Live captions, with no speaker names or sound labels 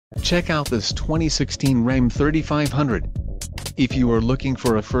Check out this 2016 Ram 3500. If you are looking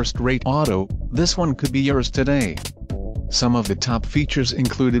for a first-rate auto, this one could be yours today. Some of the top features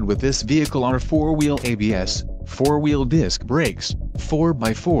included with this vehicle are 4-wheel ABS, 4-wheel disc brakes,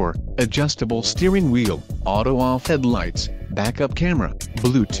 4x4, adjustable steering wheel, auto-off headlights, backup camera,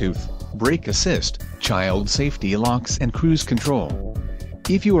 Bluetooth, brake assist, child safety locks and cruise control.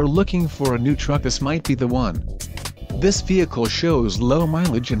 If you are looking for a new truck, this might be the one. This vehicle shows low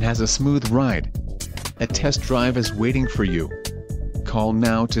mileage and has a smooth ride. A test drive is waiting for you. Call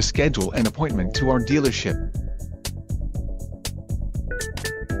now to schedule an appointment to our dealership.